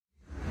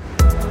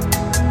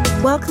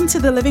Welcome to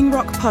the Living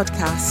Rock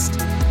Podcast.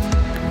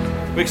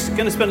 We're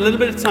going to spend a little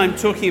bit of time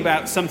talking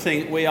about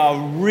something we are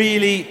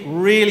really,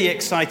 really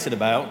excited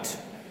about,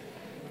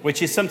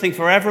 which is something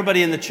for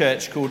everybody in the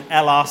church called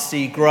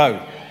LRC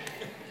Grow.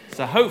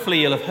 So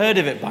hopefully you'll have heard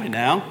of it by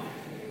now.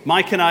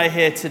 Mike and I are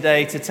here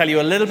today to tell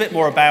you a little bit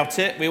more about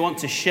it. We want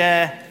to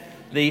share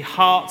the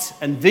heart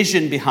and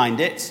vision behind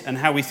it and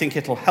how we think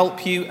it'll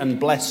help you and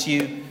bless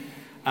you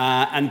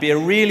and be a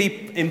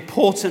really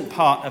important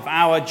part of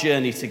our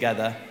journey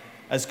together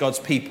as God's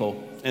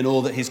people in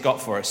all that he's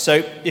got for us.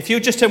 So if you'll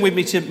just turn with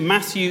me to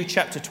Matthew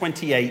chapter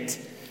 28,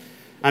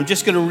 I'm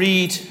just going to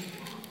read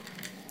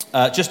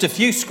just a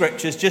few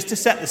scriptures just to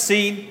set the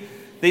scene.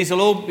 These will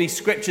all be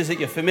scriptures that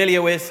you're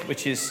familiar with,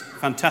 which is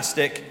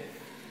fantastic.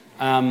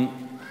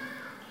 And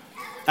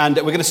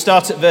we're going to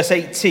start at verse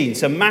 18.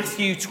 So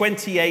Matthew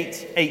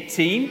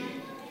 28:18.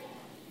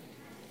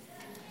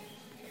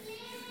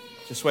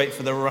 Just wait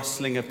for the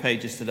rustling of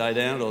pages to die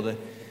down or the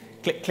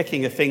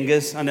clicking of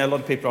fingers. I know a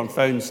lot of people are on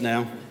phones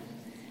now,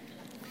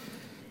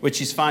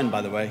 which is fine,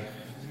 by the way.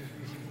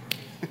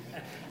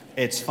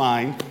 It's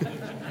fine.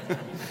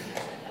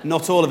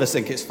 Not all of us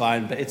think it's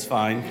fine, but it's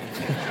fine.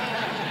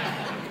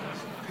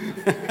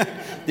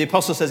 The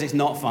apostle says it's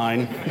not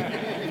fine.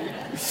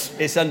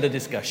 It's under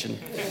discussion.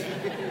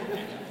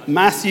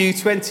 Matthew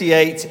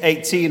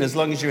 28:18, as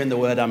long as you're in the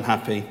word, I'm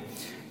happy,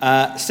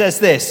 says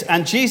this,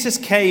 "And Jesus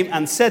came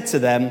and said to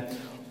them,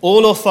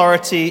 'All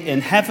authority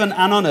in heaven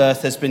and on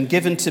earth has been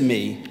given to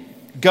me.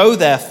 Go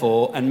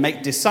therefore and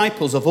make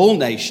disciples of all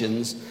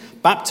nations,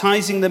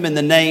 baptizing them in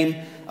the name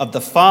of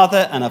the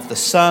Father and of the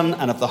Son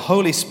and of the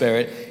Holy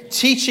Spirit,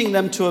 teaching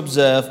them to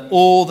observe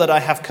all that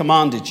I have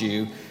commanded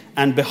you.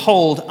 And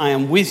behold, I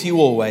am with you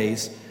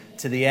always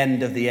to the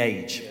end of the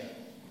age.'"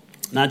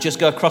 Now just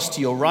go across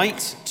to your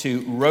right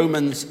to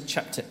Romans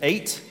chapter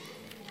 8.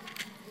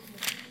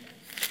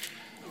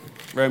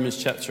 Romans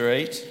chapter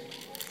 8.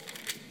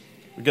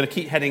 We're going to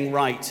keep heading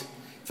right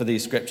for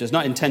these scriptures.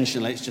 Not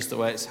intentionally, it's just the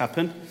way it's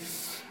happened.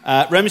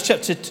 Romans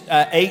chapter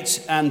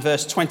 8 and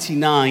verse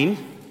 29.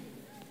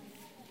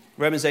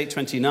 Romans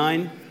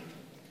 8:29.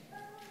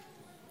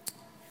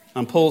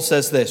 And Paul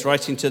says this,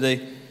 writing to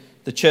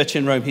the church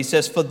in Rome. He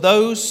says, "For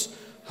those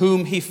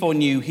whom he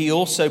foreknew, he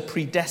also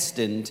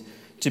predestined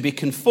to be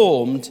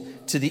conformed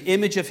to the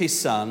image of his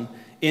Son,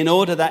 in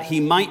order that he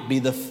might be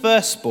the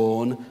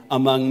firstborn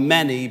among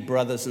many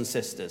brothers and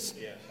sisters."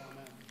 Yes.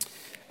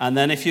 And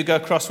then if you go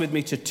across with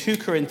me to 2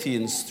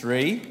 Corinthians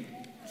 3,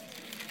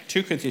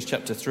 2 Corinthians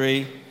chapter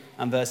 3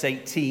 and verse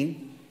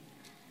 18,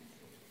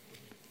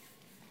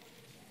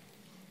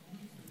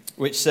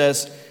 which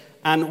says,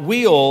 "And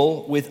we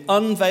all, with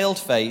unveiled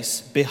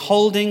face,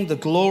 beholding the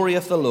glory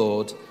of the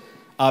Lord,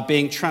 are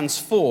being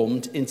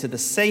transformed into the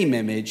same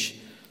image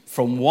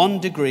from one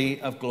degree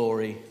of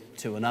glory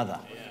to another."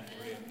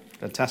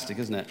 Fantastic,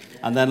 isn't it?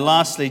 And then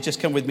lastly, just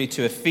come with me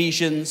to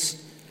Ephesians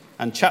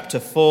and chapter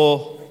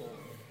 4.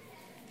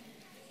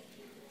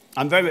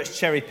 I'm very much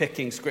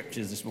cherry-picking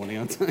scriptures this morning,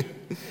 aren't I?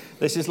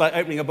 This is like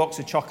opening a box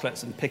of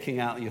chocolates and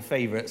picking out your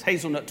favourites.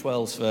 Hazelnut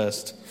 12s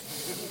first.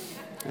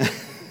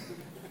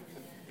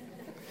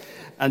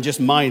 And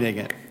just mining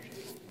it.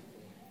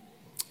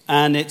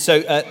 And it's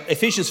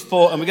Ephesians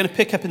 4, and we're going to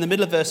pick up in the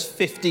middle of verse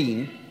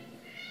 15.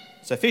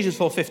 So Ephesians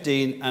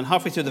 4:15, and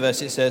halfway through the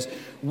verse it says,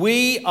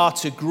 "We are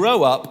to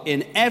grow up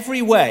in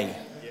every way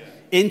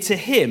into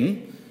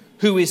him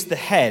who is the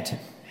head,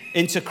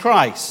 into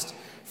Christ,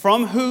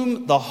 from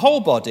whom the whole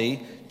body,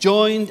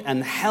 joined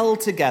and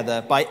held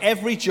together by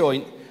every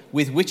joint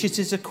with which it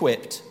is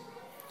equipped,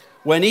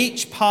 when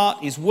each part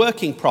is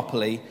working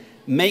properly,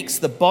 makes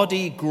the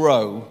body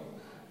grow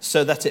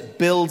so that it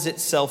builds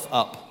itself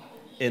up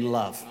in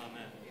love."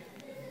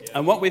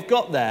 And what we've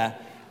got there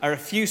are a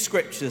few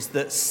scriptures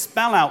that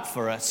spell out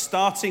for us,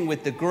 starting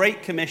with the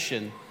Great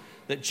Commission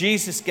that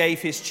Jesus gave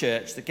his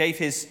church, that gave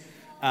his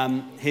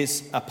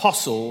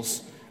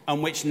apostles,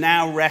 and which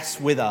now rests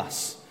with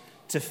us,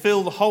 to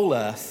fill the whole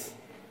earth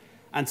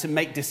and to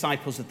make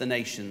disciples of the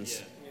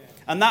nations.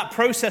 And that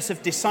process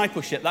of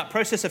discipleship, that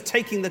process of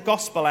taking the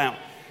gospel out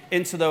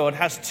into the world,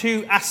 has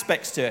two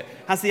aspects to it.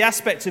 It has the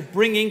aspect of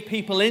bringing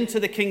people into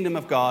the kingdom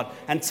of God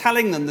and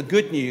telling them the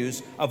good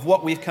news of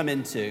what we've come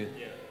into.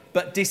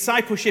 But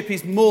discipleship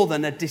is more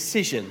than a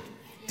decision.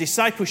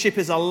 Discipleship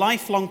is a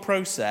lifelong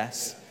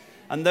process.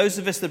 And those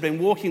of us that have been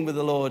walking with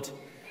the Lord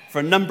for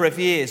a number of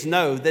years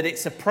know that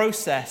it's a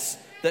process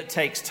that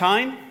takes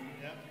time,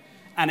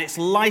 and it's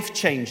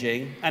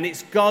life-changing, and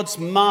it's God's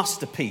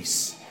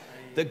masterpiece.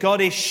 That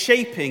God is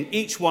shaping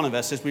each one of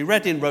us, as we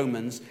read in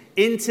Romans,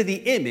 into the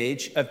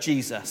image of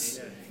Jesus.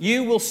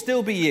 You will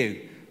still be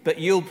you, but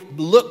you'll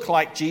look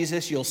like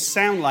Jesus, you'll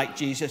sound like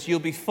Jesus, you'll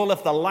be full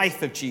of the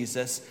life of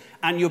Jesus,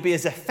 and you'll be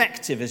as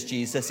effective as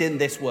Jesus in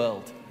this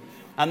world.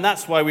 And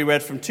that's why we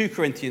read from 2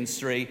 Corinthians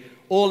 3,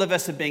 all of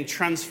us are being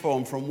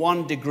transformed from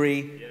one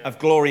degree of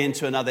glory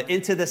into another,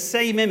 into the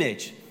same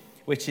image,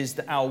 which is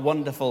our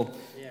wonderful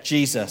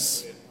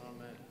Jesus.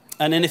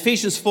 And in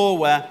Ephesians 4,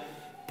 where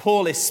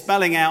Paul is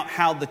spelling out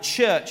how the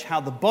church,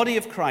 how the body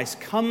of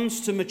Christ comes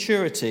to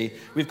maturity.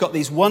 We've got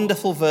these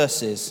wonderful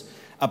verses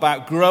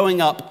about growing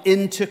up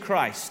into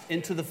Christ,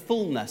 into the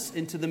fullness,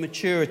 into the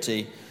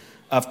maturity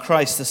of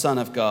Christ, the Son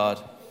of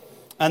God.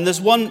 And there's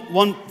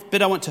one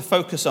bit I want to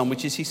focus on,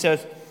 which is he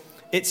says,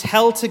 it's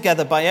held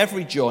together by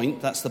every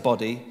joint, that's the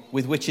body,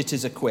 with which it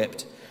is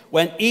equipped,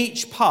 when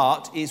each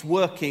part is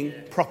working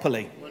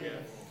properly.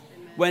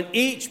 When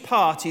each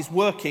part is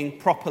working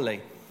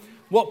properly.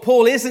 What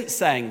Paul isn't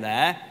saying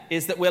there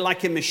is that we're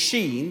like a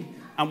machine,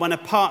 and when a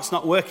part's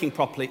not working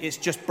properly, it's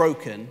just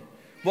broken.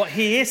 What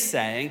he is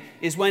saying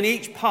is when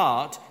each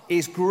part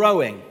is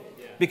growing,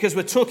 because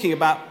we're talking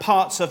about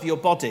parts of your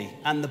body,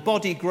 and the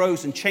body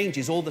grows and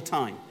changes all the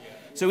time.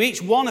 So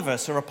each one of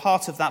us are a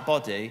part of that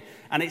body,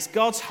 and it's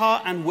God's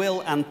heart and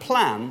will and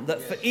plan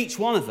that for each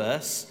one of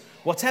us,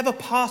 whatever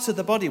part of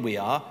the body we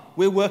are,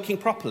 we're working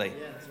properly.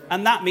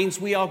 And that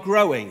means we are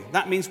growing.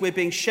 That means we're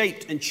being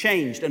shaped and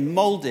changed and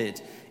molded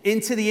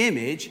into the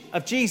image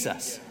of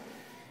Jesus.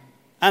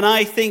 And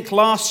I think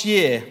last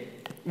year,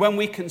 when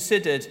we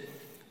considered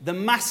the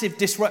massive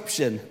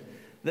disruption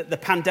that the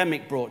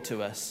pandemic brought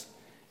to us,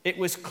 it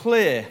was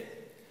clear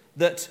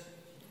that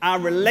our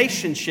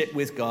relationship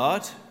with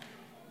God,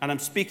 and I'm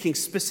speaking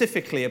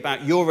specifically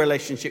about your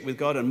relationship with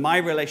God and my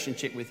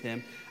relationship with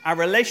him, our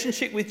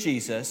relationship with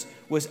Jesus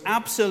was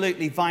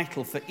absolutely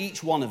vital for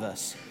each one of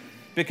us.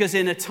 Because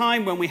in a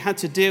time when we had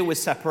to deal with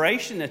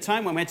separation, in a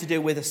time when we had to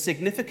deal with a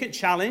significant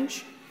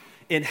challenge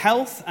in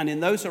health and in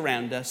those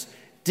around us,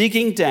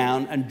 digging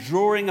down and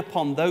drawing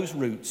upon those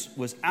roots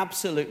was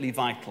absolutely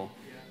vital.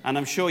 And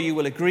I'm sure you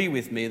will agree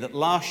with me that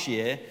last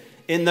year,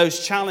 in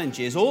those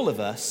challenges, all of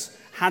us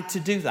had to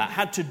do that,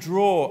 had to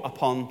draw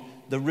upon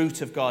the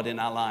root of God in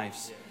our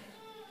lives.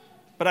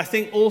 But I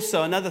think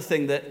also another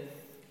thing that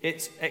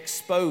it's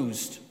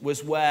exposed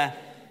was where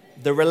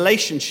the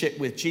relationship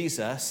with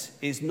Jesus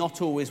is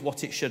not always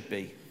what it should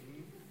be.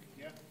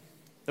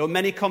 There were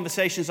many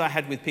conversations I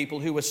had with people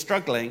who were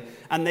struggling,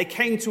 and they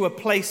came to a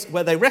place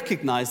where they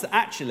recognized that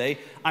actually,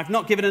 I've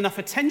not given enough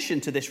attention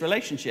to this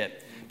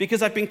relationship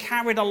because I've been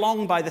carried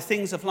along by the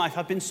things of life.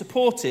 I've been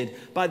supported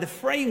by the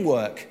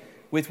framework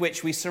with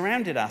which we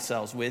surrounded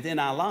ourselves with in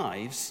our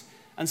lives.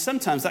 And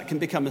sometimes that can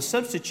become a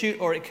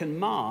substitute, or it can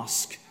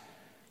mask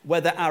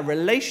whether our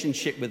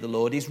relationship with the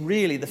Lord is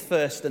really the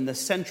first and the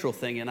central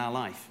thing in our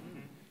life.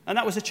 And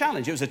that was a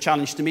challenge. It was a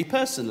challenge to me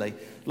personally.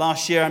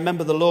 Last year, I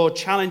remember the Lord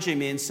challenging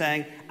me and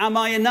saying, am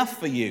I enough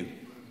for you?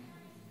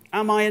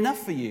 Am I enough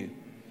for you?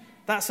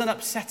 That's an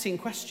upsetting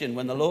question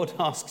when the Lord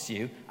asks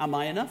you, am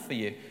I enough for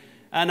you?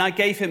 And I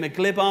gave him a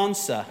glib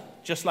answer,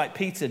 just like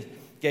Peter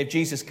gave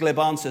Jesus glib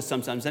answers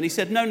sometimes. And he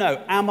said,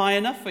 no, am I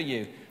enough for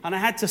you? And I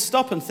had to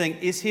stop and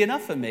think, is he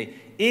enough for me?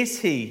 Is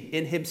he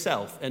in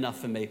himself enough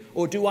for me?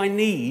 Or do I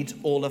need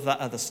all of that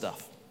other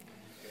stuff?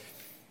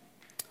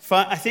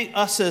 I think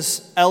us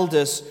as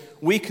elders,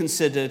 we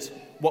considered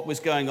what was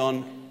going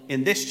on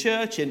in this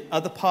church, in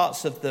other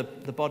parts of the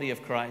body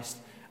of Christ,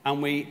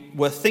 and we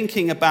were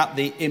thinking about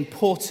the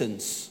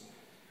importance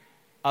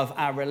of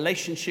our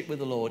relationship with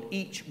the Lord,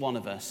 each one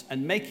of us,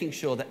 and making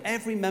sure that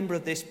every member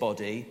of this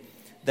body,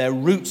 their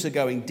roots are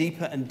going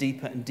deeper and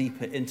deeper and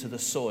deeper into the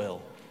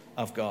soil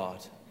of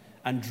God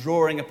and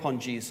drawing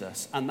upon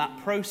Jesus, and that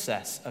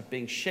process of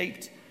being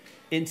shaped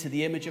into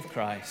the image of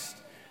Christ,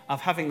 of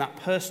having that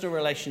personal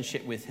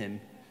relationship with him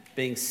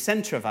being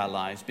center of our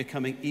lives,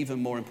 becoming even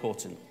more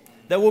important.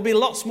 There will be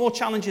lots more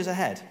challenges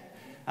ahead,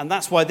 and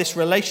that's why this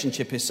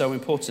relationship is so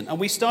important. And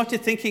we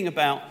started thinking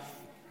about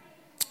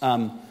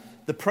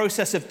the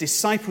process of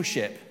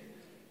discipleship.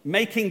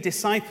 Making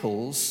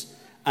disciples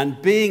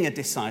and being a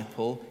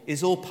disciple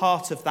is all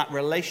part of that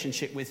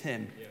relationship with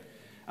him.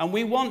 And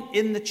we want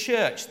in the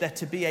church there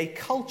to be a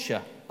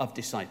culture of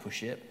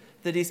discipleship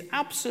that is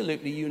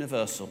absolutely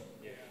universal.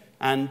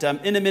 And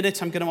in a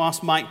minute, I'm going to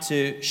ask Mike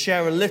to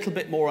share a little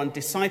bit more on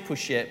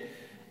discipleship,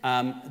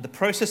 the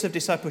process of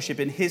discipleship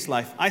in his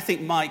life. I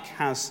think Mike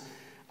has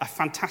a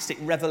fantastic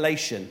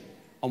revelation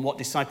on what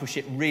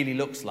discipleship really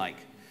looks like.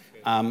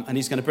 And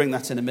he's going to bring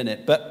that in a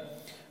minute.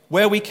 But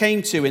where we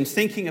came to in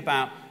thinking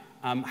about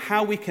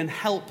how we can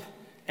help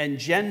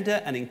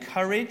engender and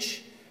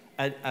encourage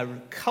a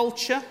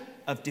culture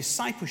of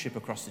discipleship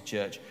across the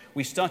church,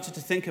 we started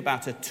to think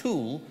about a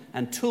tool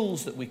and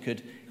tools that we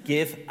could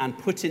give and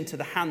put into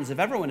the hands of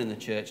everyone in the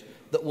church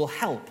that will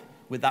help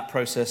with that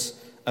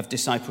process of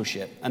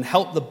discipleship and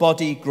help the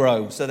body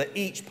grow so that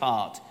each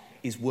part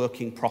is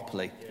working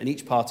properly and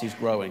each part is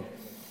growing.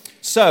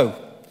 So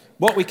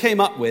what we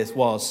came up with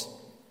was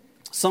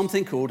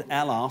something called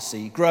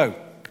LRC Grow,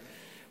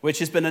 which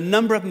has been a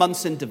number of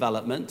months in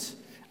development.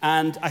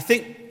 And I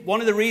think one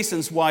of the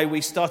reasons why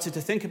we started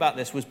to think about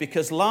this was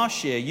because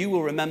last year, you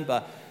will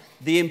remember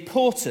the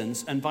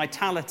importance and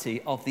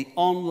vitality of the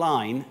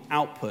online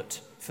output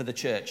for the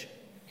church.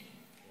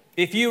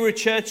 If you were a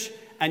church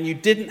and you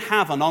didn't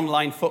have an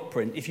online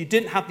footprint, if you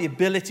didn't have the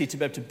ability to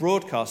be able to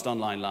broadcast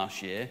online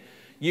last year,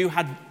 you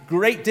had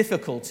great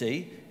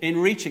difficulty in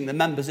reaching the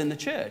members in the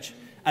church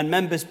and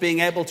members being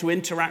able to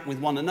interact with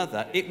one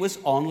another. It was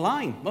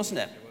online,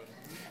 wasn't it?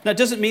 Now, it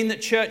doesn't mean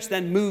that church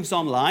then moves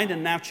online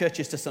and now church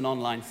is just an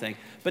online thing.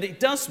 But it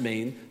does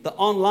mean that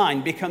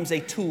online becomes a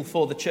tool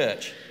for the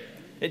church.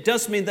 It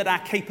does mean that our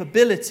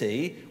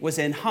capability was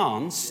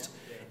enhanced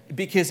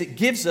because it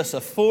gives us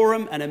a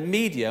forum and a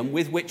medium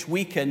with which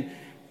we can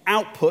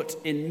output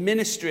in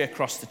ministry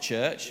across the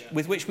church,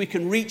 with which we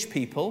can reach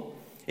people.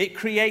 It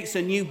creates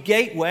a new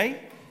gateway.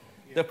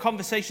 There are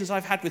conversations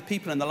I've had with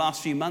people in the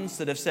last few months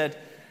that have said,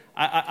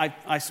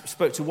 I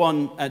spoke to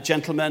one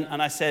gentleman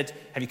and I said,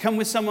 have you come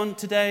with someone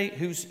today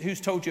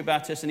who's told you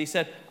about us? And he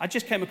said, I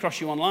just came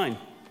across you online.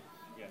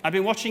 I've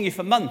been watching you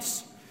for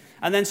months.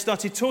 And then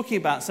started talking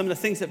about some of the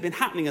things that have been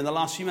happening in the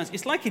last few months.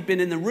 It's like he'd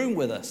been in the room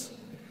with us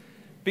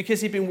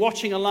because he'd been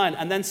watching online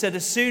and then said,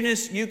 as soon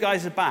as you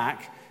guys are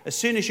back, as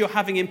soon as you're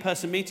having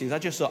in-person meetings, I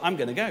just thought, I'm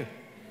going to go.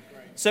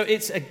 So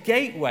it's a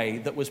gateway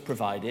that was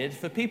provided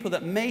for people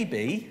that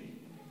maybe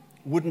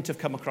wouldn't have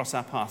come across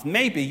our path.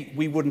 Maybe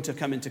we wouldn't have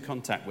come into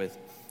contact with.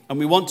 And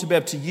we want to be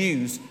able to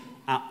use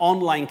our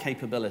online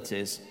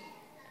capabilities.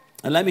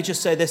 And let me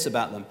just say this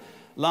about them.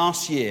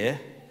 Last year,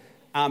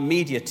 our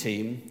media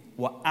team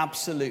were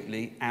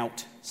absolutely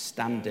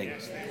outstanding.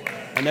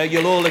 I know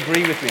you'll all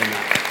agree with me on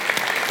that.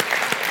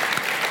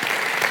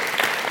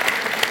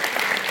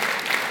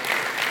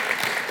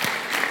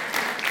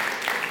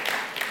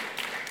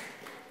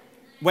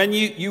 When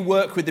you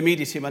work with the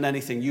media team on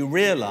anything, you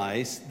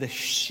realize the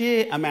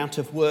sheer amount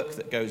of work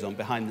that goes on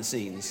behind the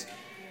scenes.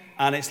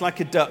 And it's like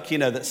a duck,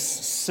 that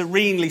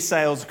serenely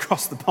sails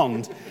across the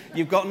pond.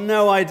 You've got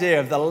no idea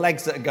of the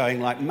legs that are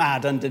going like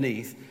mad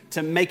underneath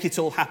to make it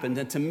all happen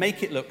and to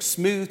make it look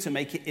smooth, to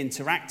make it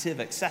interactive,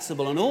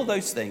 accessible, and all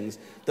those things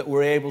that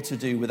we're able to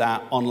do with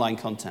our online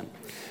content.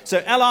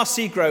 So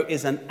LRC Grow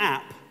is an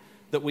app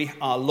that we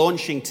are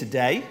launching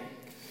today.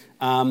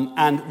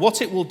 And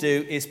what it will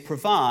do is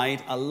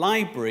provide a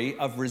library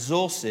of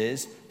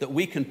resources that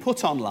we can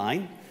put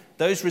online.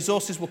 Those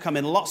resources will come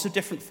in lots of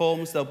different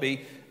forms.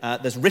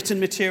 There's written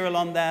material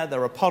on there.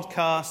 There are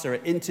podcasts. There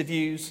are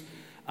interviews.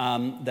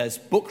 There's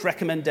book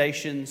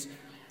recommendations.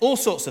 All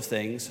sorts of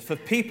things for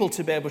people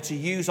to be able to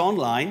use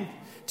online,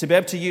 to be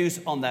able to use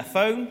on their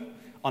phone,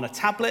 on a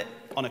tablet,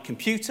 on a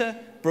computer,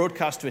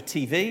 broadcast to a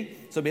TV.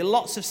 So there'll be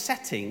lots of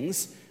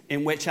settings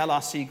in which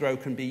LRC Grow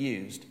can be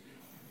used.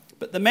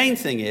 But the main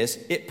thing is,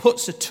 it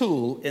puts a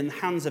tool in the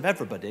hands of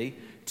everybody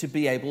to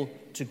be able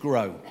to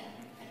grow,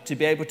 to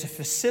be able to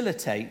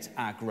facilitate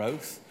our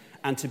growth,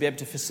 and to be able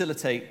to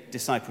facilitate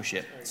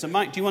discipleship. So,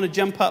 Mike, do you want to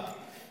jump up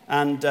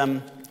and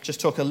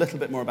just talk a little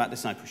bit more about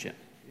discipleship?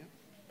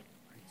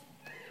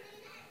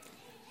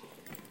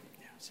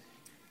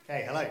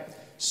 Okay, hello.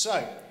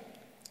 So,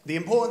 the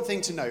important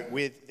thing to note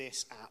with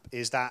this app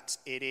is that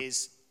it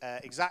is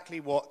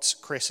exactly what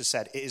Chris has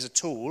said. It is a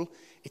tool.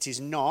 It is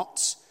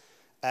not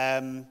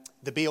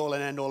the be-all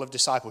and end-all of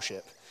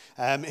discipleship.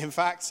 In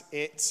fact,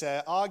 it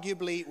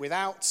arguably,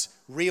 without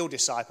real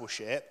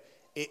discipleship,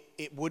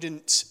 it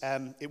wouldn't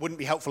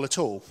be helpful at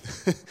all.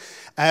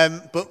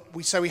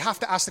 So we have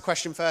to ask the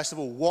question, first of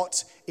all,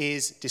 what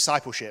is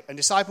discipleship? And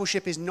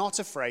discipleship is not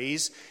a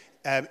phrase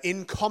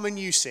in common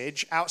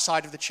usage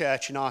outside of the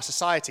church in our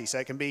society. So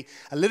it can be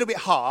a little bit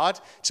hard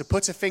to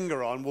put a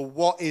finger on, well,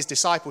 what is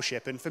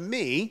discipleship? And for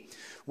me,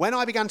 when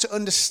I began to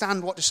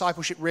understand what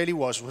discipleship really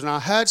was when I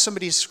heard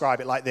somebody describe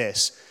it like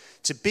this: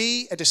 to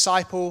be a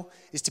disciple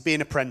is to be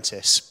an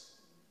apprentice.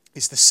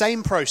 It's the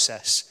same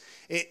process.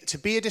 To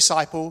be a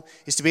disciple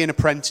is to be an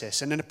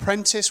apprentice. And an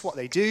apprentice, what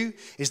they do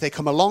is they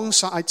come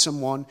alongside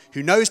someone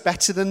who knows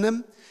better than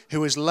them,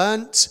 who has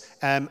learnt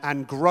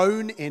and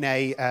grown in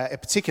a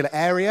particular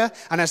area.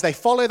 And as they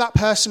follow that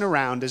person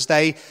around, as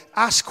they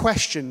ask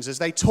questions, as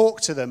they talk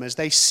to them, as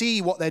they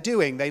see what they're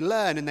doing, they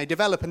learn and they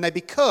develop and they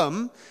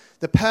become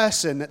the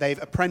person that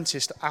they've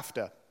apprenticed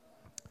after.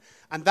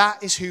 And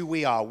that is who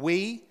we are.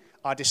 We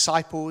are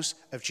disciples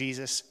of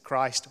Jesus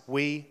Christ.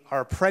 We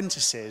are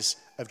apprentices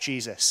of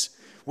Jesus.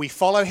 We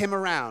follow him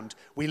around.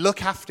 We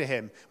look after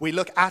him. We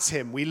look at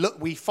him.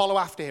 We follow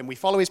after him. We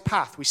follow his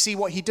path. We see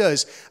what he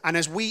does. And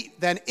as we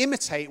then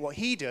imitate what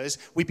he does,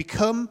 we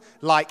become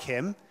like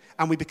him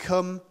and we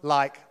become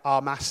like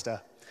our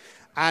master.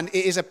 And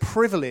it is a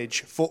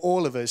privilege for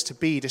all of us to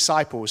be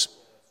disciples.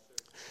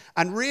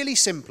 And really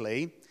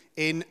simply,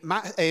 in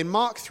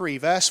Mark 3,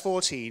 verse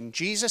 14,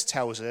 Jesus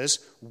tells us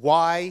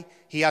why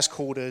he has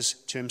called us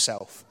to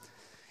himself.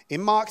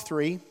 In Mark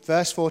 3,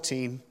 verse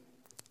 14,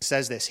 it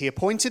says this: he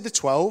appointed the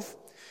 12,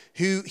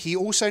 who he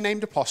also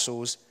named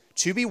apostles,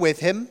 to be with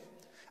him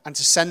and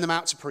to send them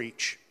out to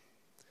preach.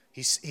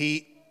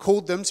 He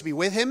called them to be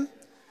with him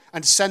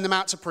and to send them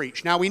out to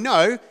preach. Now we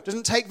know it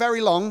doesn't take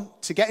very long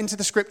to get into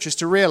the scriptures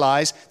to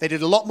realize they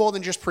did a lot more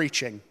than just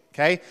preaching.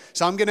 Okay,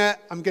 so I'm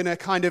gonna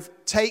kind of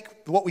take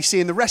what we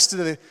see in the rest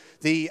of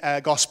the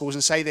Gospels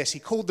and say this: he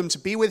called them to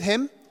be with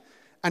him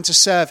and to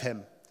serve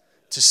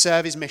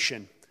his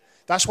mission.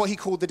 That's what he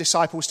called the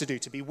disciples to do,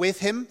 to be with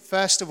him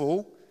first of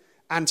all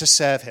and to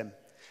serve him.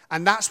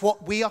 And that's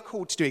what we are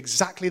called to do,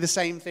 exactly the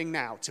same thing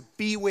now, to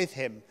be with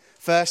him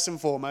first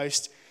and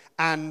foremost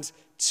and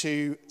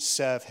to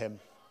serve him.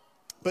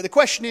 But the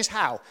question is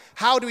how?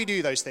 How do we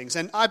do those things?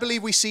 And I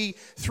believe we see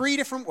 3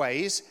 different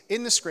ways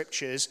in the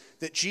scriptures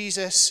that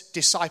Jesus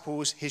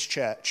disciples his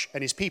church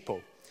and his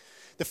people.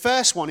 The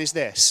first one is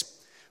this.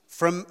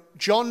 From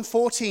John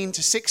 14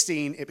 to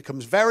 16, it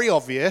becomes very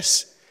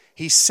obvious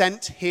he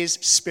sent his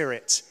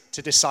Spirit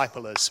to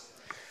disciple us.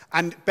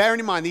 And bearing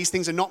in mind, these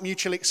things are not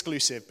mutually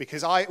exclusive,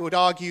 because I would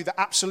argue that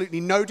absolutely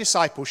no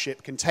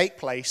discipleship can take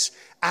place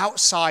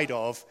outside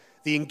of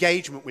the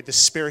engagement with the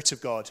Spirit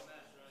of God.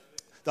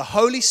 The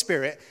Holy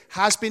Spirit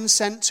has been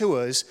sent to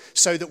us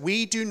so that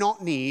we do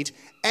not need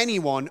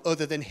anyone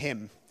other than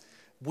him.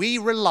 We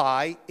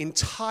rely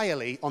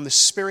entirely on the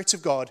Spirit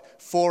of God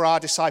for our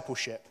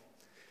discipleship.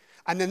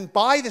 And then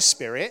by the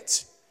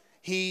Spirit,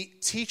 he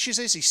teaches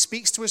us, he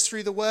speaks to us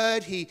through the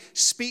word, he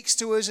speaks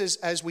to us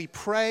as we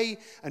pray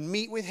and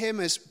meet with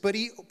him, but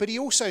he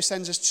also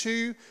sends us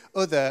 2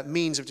 other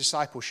means of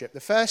discipleship. The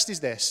first is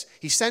this.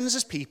 He sends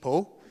us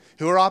people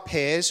who are our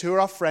peers, who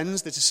are our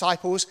friends. The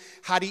disciples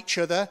had each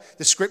other.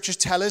 The scriptures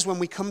tell us when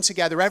we come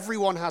together,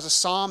 everyone has a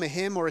psalm, a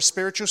hymn, or a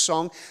spiritual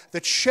song. The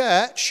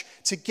church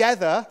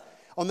together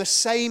on the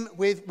same,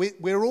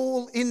 we're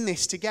all in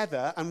this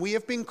together, and we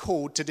have been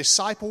called to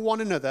disciple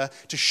one another,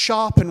 to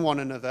sharpen one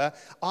another,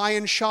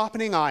 iron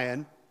sharpening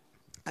iron.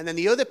 And then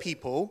the other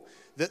people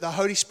that the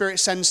Holy Spirit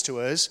sends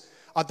to us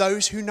are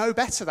those who know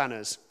better than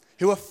us,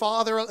 who are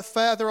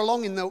further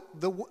along in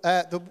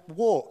the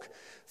walk.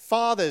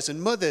 Fathers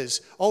and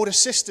mothers, older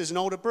sisters and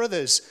older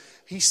brothers.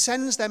 He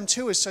sends them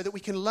to us so that we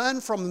can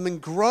learn from them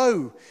and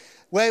grow,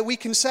 where we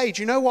can say,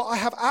 do you know what? I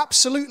have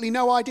absolutely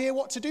no idea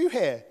what to do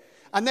here.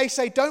 And they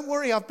say, don't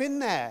worry, I've been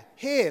there.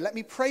 Here, let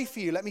me pray for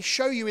you. Let me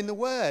show you in the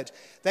word.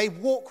 They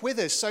walk with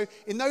us. So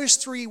in those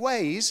 3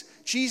 ways,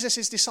 Jesus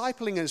is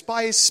discipling us.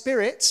 By his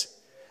Spirit,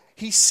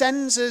 he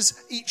sends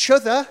us each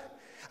other,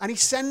 and he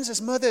sends us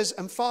mothers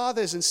and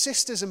fathers and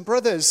sisters and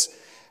brothers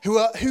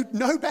who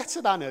know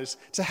better than us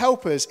to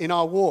help us in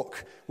our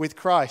walk with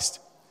Christ.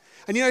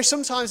 And you know,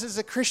 sometimes as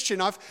a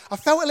Christian, I've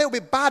felt a little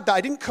bit bad that I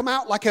didn't come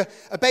out like a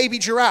baby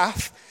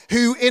giraffe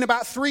who in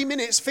about 3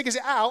 minutes figures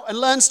it out and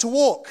learns to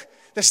walk.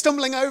 They're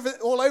stumbling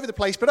all over the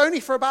place, but only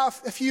for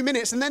about a few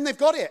minutes, and then they've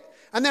got it,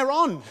 and they're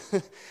on.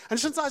 And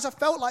sometimes I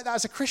felt like that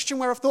as a Christian,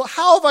 where I've thought,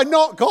 how have I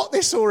not got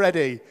this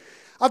already?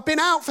 I've been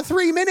out for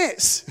 3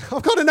 minutes.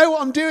 I've got to know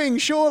what I'm doing,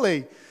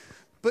 surely.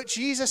 But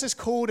Jesus has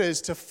called us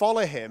to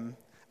follow him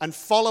and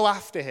follow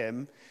after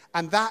him,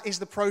 and that is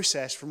the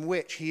process from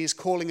which he is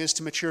calling us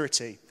to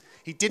maturity.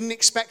 He didn't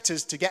expect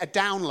us to get a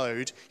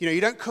download. You know,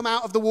 you don't come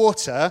out of the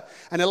water,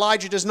 and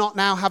Elijah does not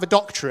now have a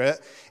doctorate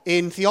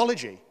in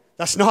theology.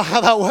 That's not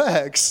how that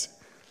works.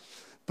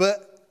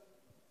 But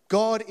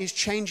God is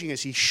changing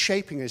us, he's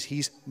shaping us,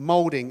 he's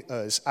molding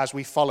us as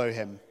we follow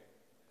him.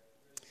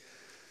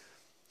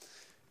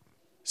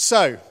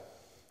 So,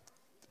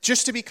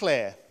 just to be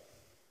clear,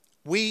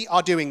 we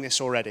are doing this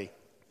already.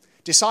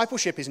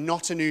 Discipleship is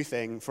not a new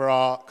thing for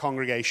our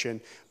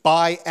congregation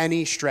by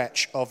any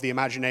stretch of the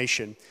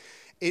imagination.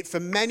 For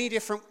many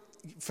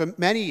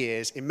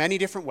years, in many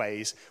different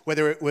ways,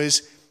 whether it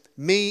was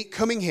me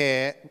coming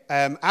here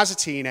as a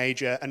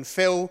teenager and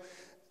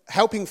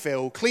helping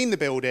Phil clean the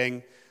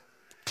building,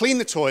 clean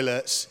the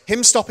toilets,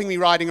 him stopping me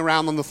riding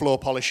around on the floor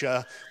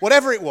polisher,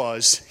 whatever it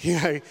was, you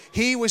know,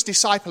 he was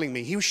discipling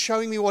me. He was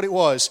showing me what it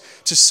was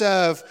to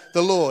serve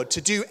the Lord,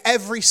 to do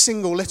every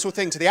single little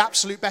thing to the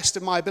absolute best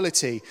of my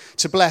ability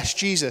to bless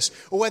Jesus.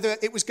 Or whether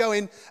it was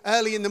going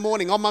early in the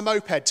morning on my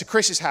moped to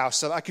Chris's house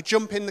so that I could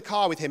jump in the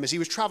car with him as he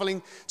was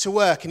traveling to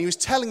work and he was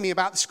telling me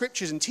about the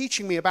scriptures and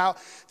teaching me about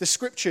the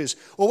scriptures.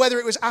 Or whether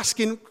it was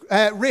asking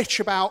Rich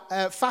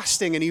about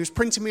fasting and he was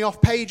printing me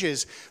off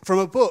pages from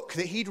a book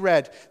that he'd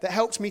read that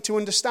helped me to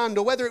understand,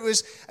 or whether it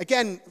was,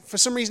 again, for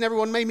some reason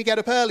everyone made me get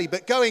up early,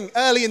 but going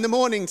early in the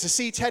morning to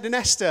see Ted and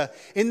Esther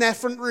in their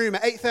front room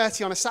at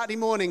 8:30 on a Saturday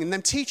morning, and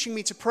them teaching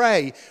me to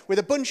pray with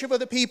a bunch of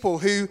other people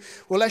who,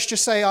 well, let's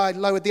just say I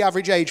lowered the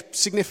average age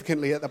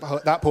significantly at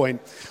that point.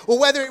 Or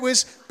whether it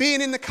was being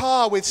in the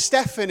car with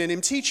Stefan and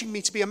him teaching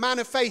me to be a man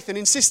of faith and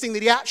insisting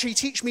that he actually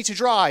teach me to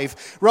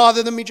drive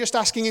rather than me just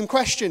asking him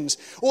questions.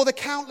 Or the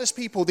countless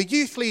people, the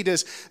youth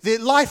leaders, the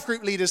life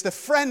group leaders, the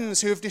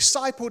friends who have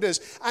discipled us,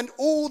 and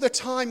all the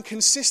time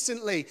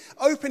consistently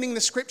opening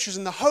the scriptures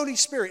and the Holy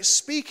Spirit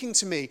speaking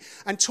to me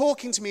and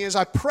talking to me as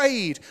I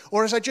prayed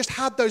or as I just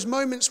had those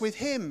moments with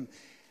him.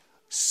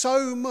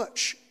 So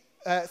much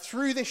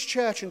through this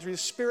church and through the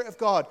Spirit of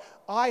God,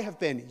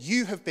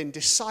 you have been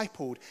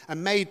discipled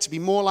and made to be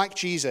more like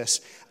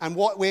Jesus. And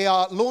what we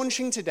are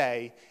launching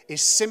today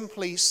is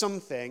simply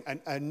something,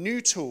 a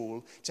new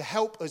tool to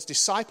help us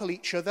disciple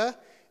each other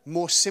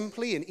more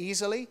simply and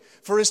easily,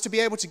 for us to be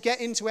able to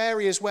get into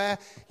areas where,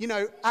 you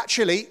know,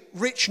 actually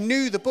Rich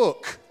knew the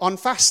book on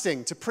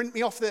fasting to print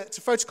me off to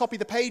photocopy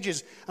the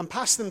pages and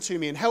pass them to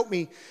me and help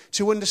me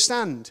to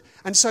understand.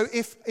 And so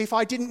if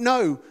I didn't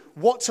know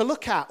what to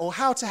look at or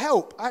how to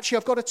help. Actually,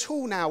 I've got a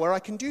tool now where I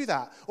can do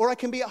that. Or I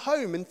can be at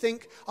home and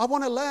think, I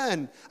want to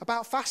learn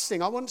about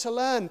fasting. I want to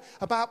learn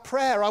about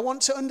prayer. I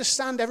want to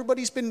understand.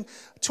 Everybody's been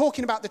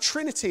talking about the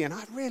Trinity, and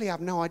I really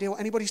have no idea what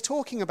anybody's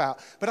talking about.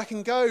 But I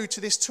can go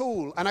to this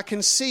tool, and I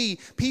can see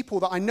people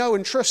that I know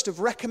and trust have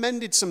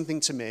recommended something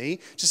to me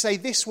to say,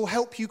 this will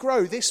help you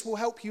grow. This will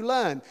help you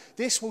learn.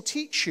 This will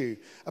teach you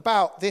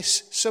about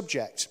this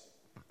subject.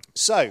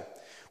 So,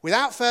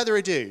 without further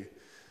ado,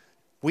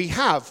 we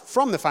have,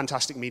 from the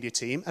Fantastic Media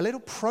team, a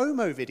little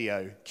promo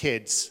video,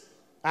 kids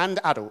and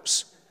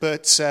adults.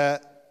 But, so...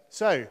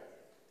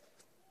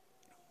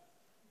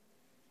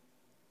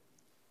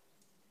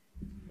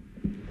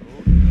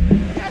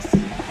 Yes!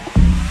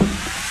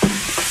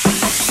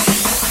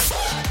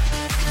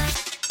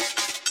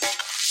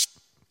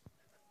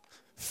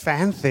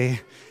 Fancy.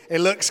 It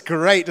looks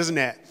great, doesn't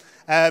it?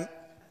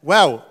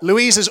 Well,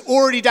 Louise has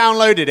already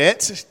downloaded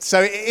it,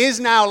 so it is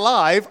now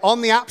live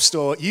on the App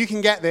Store. You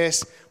can get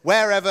this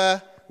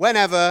wherever,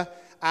 whenever,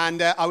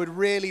 and I would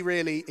really,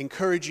 really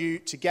encourage you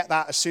to get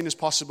that as soon as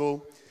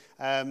possible.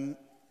 You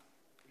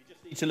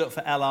just need to look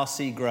for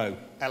LRC Grow.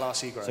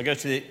 LRC Grow. So go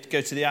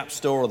to the App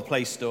Store or the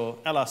Play Store,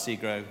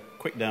 LRC Grow,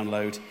 quick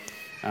download.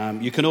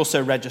 You can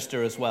also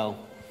register as well.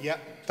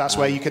 Yep, that's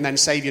where you can then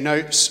save your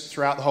notes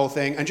throughout the whole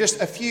thing. And just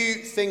a few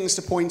things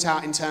to point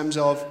out in terms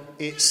of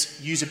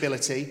its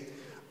usability.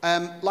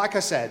 Like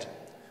I said,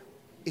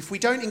 if we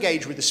don't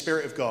engage with the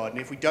Spirit of God, and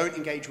if we don't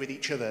engage with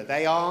each other,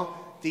 they are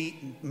the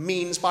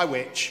means by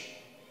which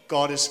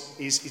God is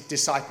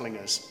discipling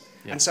us.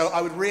 Yeah. And so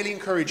I would really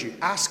encourage you,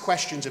 ask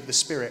questions of the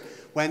Spirit.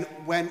 When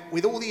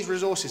with all these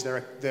resources,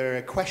 there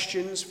are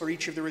questions for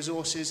each of the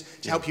resources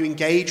to help you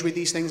engage with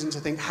these things and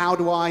to think, how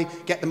do I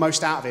get the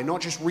most out of it?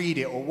 Not just read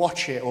it or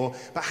watch it,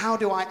 but how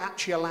do I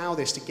actually allow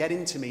this to get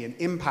into me and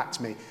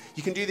impact me?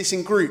 You can do this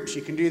in groups.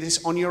 You can do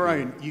this on your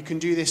own. You can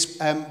do this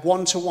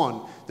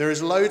one-to-one. There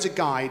is loads of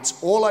guides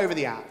all over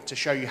the app to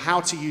show you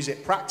how to use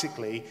it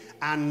practically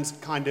and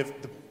kind of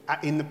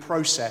in the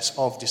process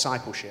of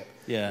discipleship.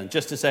 Yeah, and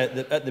just to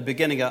say at the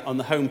beginning on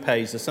the home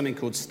page, there's something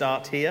called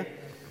Start Here.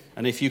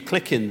 And if you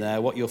click in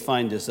there, what you'll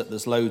find is that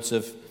there's loads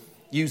of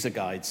user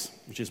guides,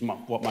 which is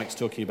what Mike's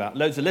talking about.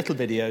 Loads of little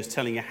videos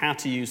telling you how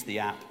to use the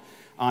app,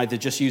 either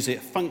just use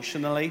it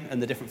functionally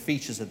and the different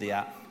features of the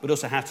app, but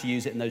also how to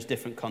use it in those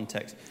different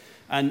contexts.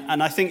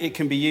 And I think it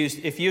can be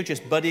used if you're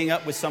just buddying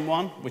up with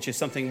someone, which is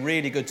something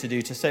really good to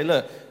do, to say,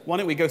 look, why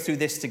don't we go through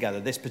this together,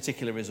 this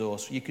particular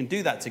resource? You can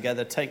do that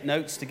together, take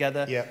notes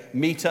together,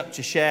 meet up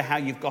to share how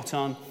you've got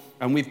on.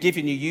 And we've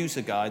given you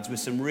user guides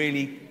with some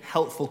really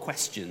helpful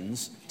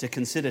questions to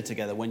consider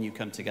together when you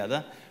come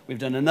together. We've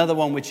done another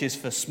one which is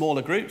for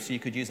smaller groups, so you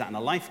could use that in a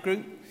life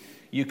group.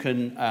 You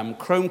can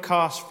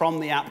Chromecast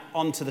from the app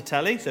onto the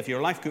telly. So if you're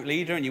a life group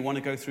leader and you want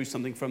to go through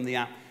something from the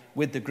app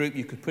with the group,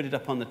 you could put it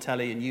up on the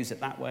telly and use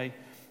it that way.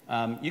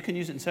 You can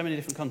use it in so many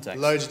different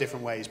contexts. Loads of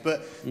different ways.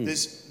 But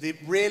there's the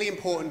really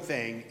important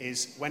thing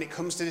is when it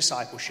comes to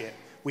discipleship,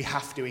 we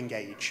have to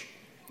engage.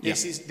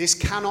 This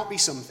cannot be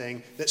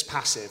something that's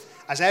passive.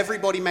 As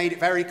everybody made it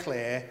very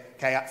clear,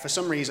 okay, for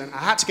some reason, I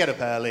had to get up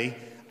early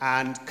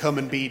and come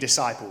and be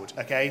discipled,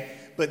 okay?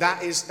 But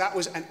that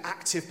was an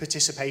active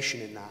participation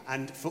in that.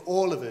 And for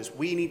all of us,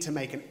 we need to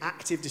make an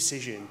active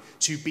decision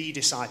to be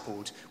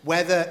discipled,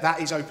 whether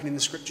that is opening the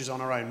scriptures on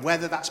our own,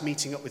 whether that's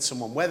meeting up with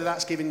someone, whether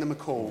that's giving them a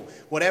call,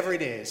 whatever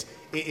it is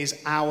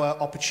our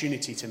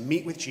opportunity to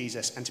meet with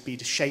Jesus and to be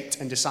shaped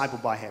and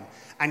discipled by him.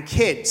 And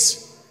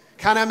kids,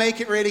 can I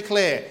make it really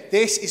clear?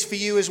 This is for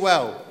you as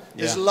well.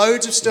 There's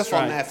loads of stuff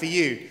on there for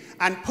you.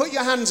 And put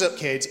your hands up,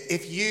 kids,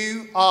 if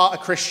you are a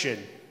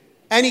Christian.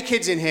 Any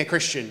kids in here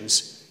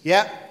Christians?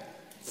 Yeah?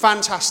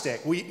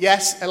 Fantastic.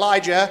 Yes,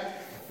 Elijah.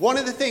 One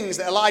of the things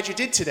that Elijah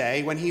did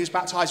today when he was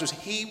baptized was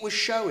he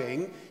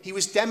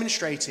was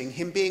demonstrating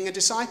him being a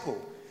disciple.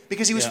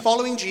 Because he was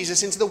following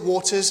Jesus into the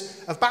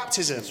waters of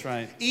baptism. That's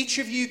right. Each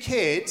of you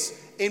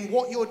kids, in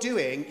what you're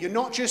doing, you've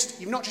not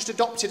just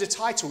adopted a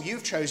title,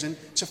 you've chosen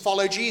to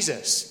follow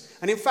Jesus.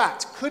 And in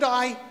fact, could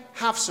I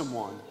have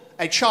someone,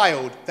 a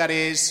child that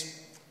is,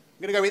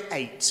 I'm going to go with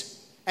 8.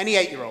 Any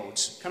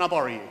 8-year-olds? Can I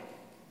borrow you?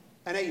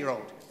 An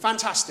 8-year-old.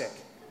 Fantastic.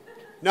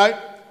 No?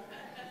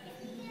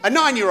 A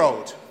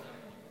 9-year-old?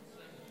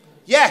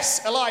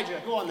 Yes,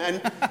 Elijah, go on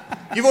then.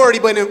 You've already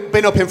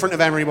been up in front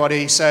of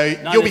everybody, so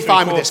you'll be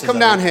fine with this. Come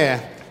down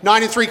here.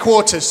 9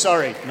 3/4,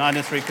 sorry. 9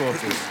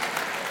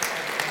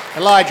 3/4.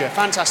 Elijah,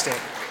 fantastic.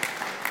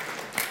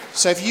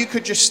 So if you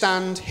could just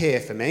stand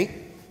here for me.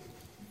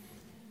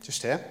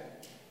 Just here.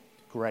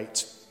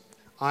 Great.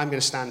 I'm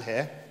going to stand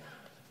here.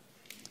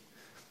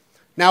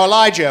 Now,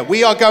 Elijah,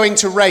 we are going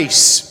to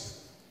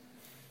race.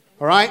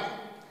 All right?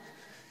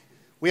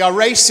 We are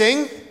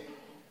racing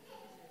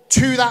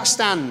to that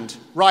stand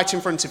right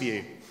in front of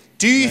you.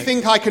 Do you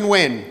think I can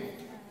win?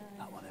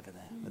 That one over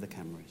there where the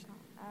camera is.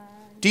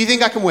 Do you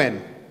think I can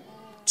win?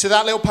 To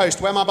that little post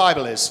where my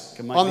Bible is.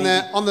 On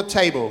the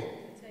table.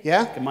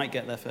 Yeah? Can Mike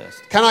get there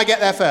first? Can I get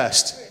there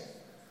first?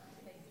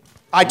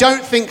 I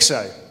don't think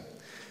so.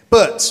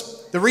 But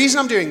The reason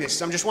I'm doing this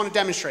is I just want to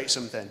demonstrate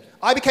something.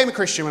 I became a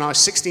Christian when I was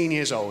 16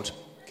 years old,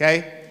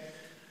 okay?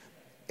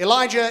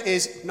 Elijah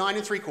is 9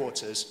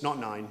 3/4, not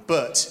 9,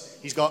 but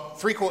he's got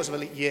 3/4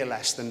 of a year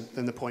less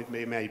than the point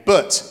being made.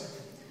 But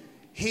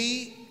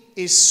he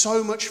is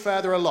so much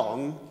further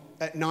along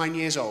at 9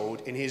 years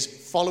old in his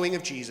following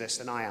of Jesus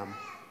than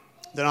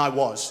I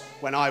was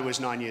when I was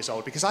 9 years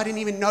old, because I didn't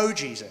even know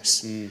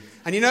Jesus.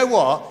 And you know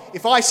what?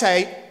 If I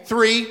say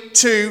 3,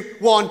 2,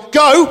 1,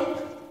 go!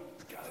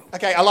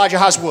 Okay, Elijah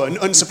has won,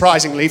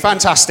 unsurprisingly.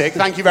 Fantastic.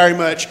 Thank you very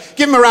much.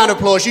 Give him a round of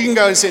applause. You can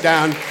go and sit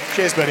down.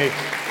 Cheers, buddy.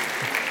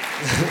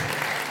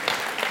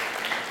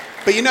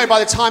 But you know, by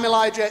the time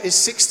Elijah is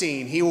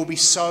 16, he will be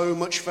so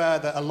much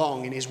further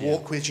along in his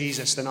walk with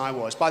Jesus than I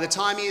was. By the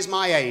time he is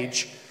my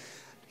age,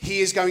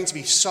 he is going to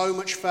be so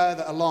much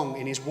further along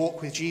in his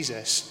walk with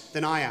Jesus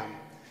than I am.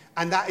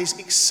 And that is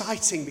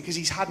exciting because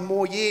he's had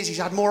more years, he's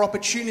had more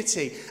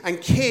opportunity.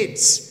 And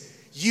kids,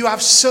 you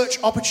have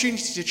such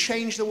opportunity to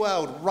change the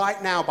world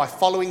right now by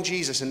following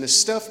Jesus. And there's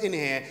stuff in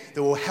here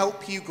that will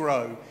help you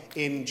grow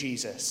in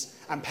Jesus.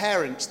 And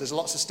parents, there's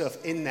lots of stuff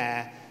in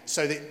there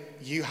so that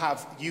you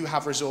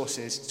have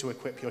resources to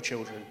equip your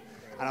children.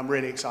 And I'm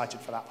really excited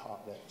for that part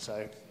of it.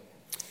 So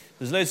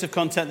there's loads of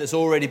content that's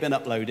already been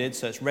uploaded,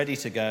 so it's ready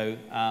to go.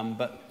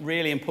 But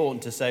really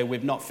important to say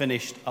we've not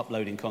finished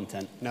uploading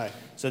content. No.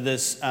 So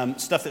there's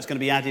stuff that's going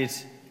to be added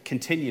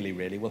continually,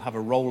 really. We'll have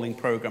a rolling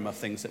program of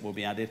things that will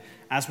be added.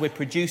 As we're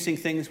producing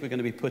things, we're going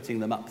to be putting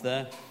them up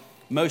there.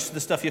 Most of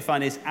the stuff you'll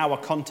find is our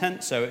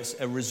content, so it's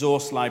a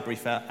resource library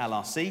for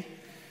LRC.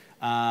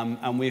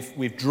 And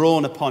we've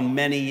drawn upon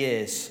many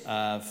years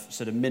of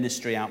sort of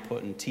ministry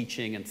output and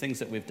teaching and things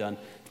that we've done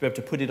to be able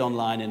to put it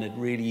online in a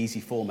really easy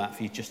format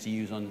for you just to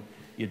use on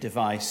your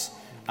device.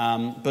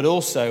 But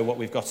also what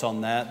we've got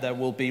on there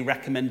will be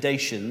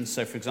recommendations.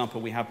 So, for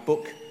example, we have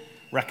book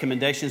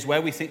recommendations where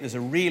we think there's a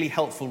really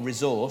helpful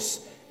resource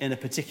in a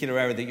particular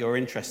area that you're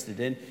interested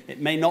in. It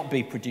may not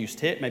be produced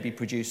here. It may be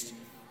produced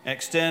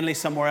externally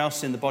somewhere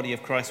else in the body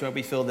of Christ where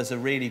we feel there's a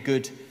really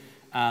good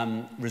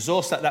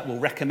resource that will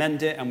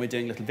recommend it, and we're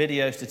doing little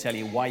videos to tell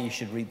you why you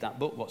should read that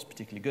book, what's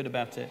particularly good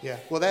about it. Yeah,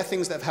 well, they're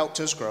things that have helped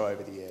us grow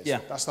over the years.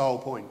 Yeah. That's the whole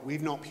point.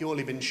 We've not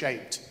purely been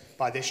shaped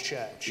by this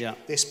church,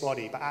 this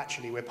body, but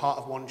actually we're part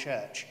of one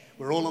church.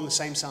 We're all on the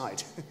same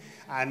side.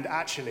 And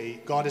actually,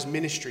 God has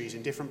ministries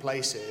in different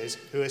places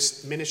who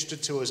has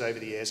ministered to us over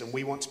the years, and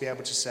we want to be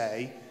able to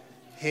say,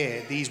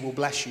 here, these will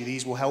bless you,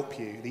 these will help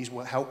you, these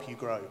will help you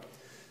grow.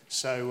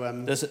 So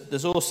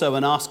there's also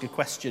an Ask a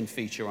Question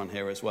feature on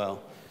here as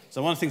well.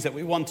 So one of the things that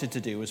we wanted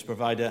to do was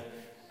provide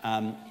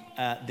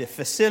the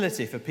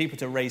facility for people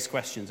to raise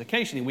questions.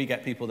 Occasionally we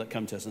get people that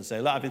come to us and say,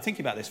 look, I've been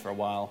thinking about this for a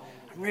while.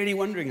 I'm really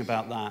wondering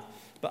about that.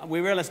 But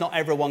we realize not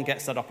everyone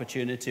gets that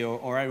opportunity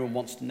or everyone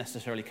wants to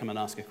necessarily come and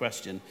ask a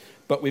question.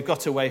 But we've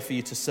got a way for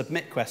you to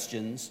submit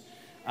questions.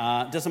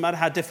 It doesn't matter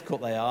how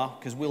difficult they are,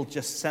 because we'll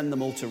just send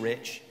them all to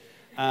Rich.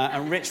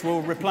 And Rich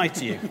will reply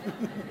to you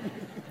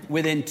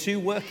within 2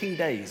 working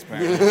days,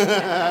 apparently.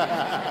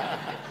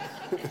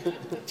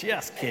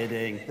 Just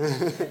kidding.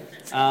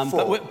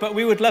 But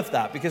we would love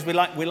that, because we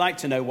like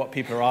to know what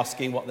people are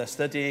asking, what they're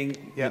studying,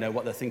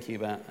 what they're thinking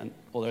about, and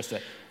all the rest of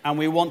it. And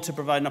we want to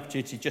provide an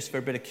opportunity just for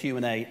a bit of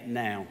Q&A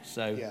now.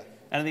 So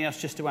anything else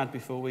just to add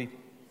before we...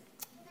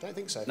 Don't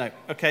think so. No.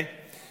 Okay.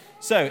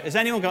 So has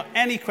anyone got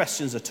any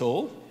questions at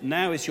all?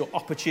 Now is your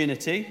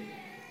opportunity.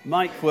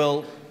 Mike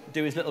will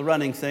do his little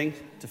running thing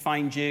to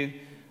find you.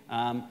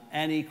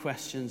 Any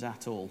questions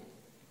at all?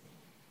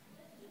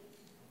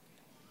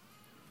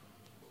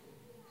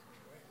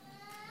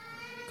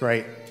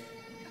 Great.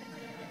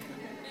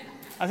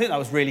 I think that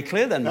was really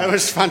clear then, Mike. That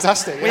was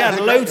fantastic. We had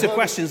loads of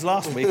questions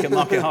last week at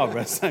Market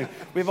Harborough, so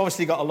we've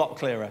obviously got a lot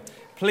clearer.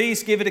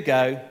 Please give it a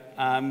go.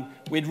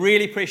 We'd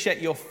really appreciate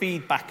your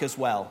feedback as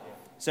well.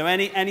 So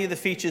any of the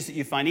features that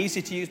you find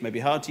easy to use, maybe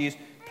hard to use,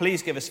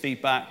 please give us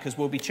feedback, because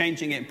we'll be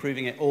changing it,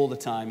 improving it all the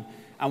time.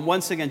 And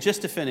once again,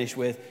 just to finish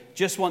with,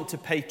 just want to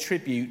pay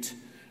tribute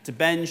to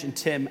Benj and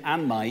Tim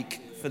and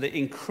Mike for the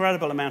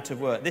incredible amount of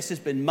work. This has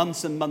been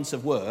months and months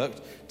of work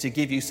to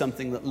give you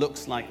something that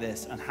looks like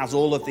this and has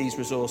all of these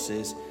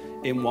resources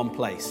in one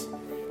place.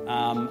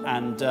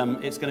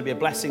 It's going to be a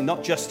blessing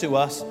not just to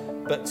us,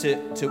 but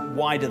to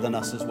wider than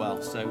us as well.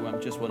 So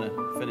just want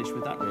to finish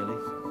with that, really.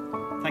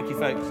 Thank you,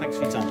 folks. Thanks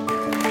for your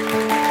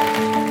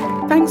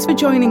time. Thanks for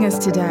joining us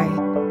today.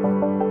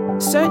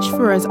 Search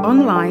for us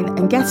online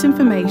and get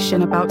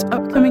information about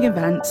upcoming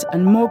events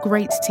and more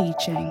great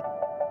teaching.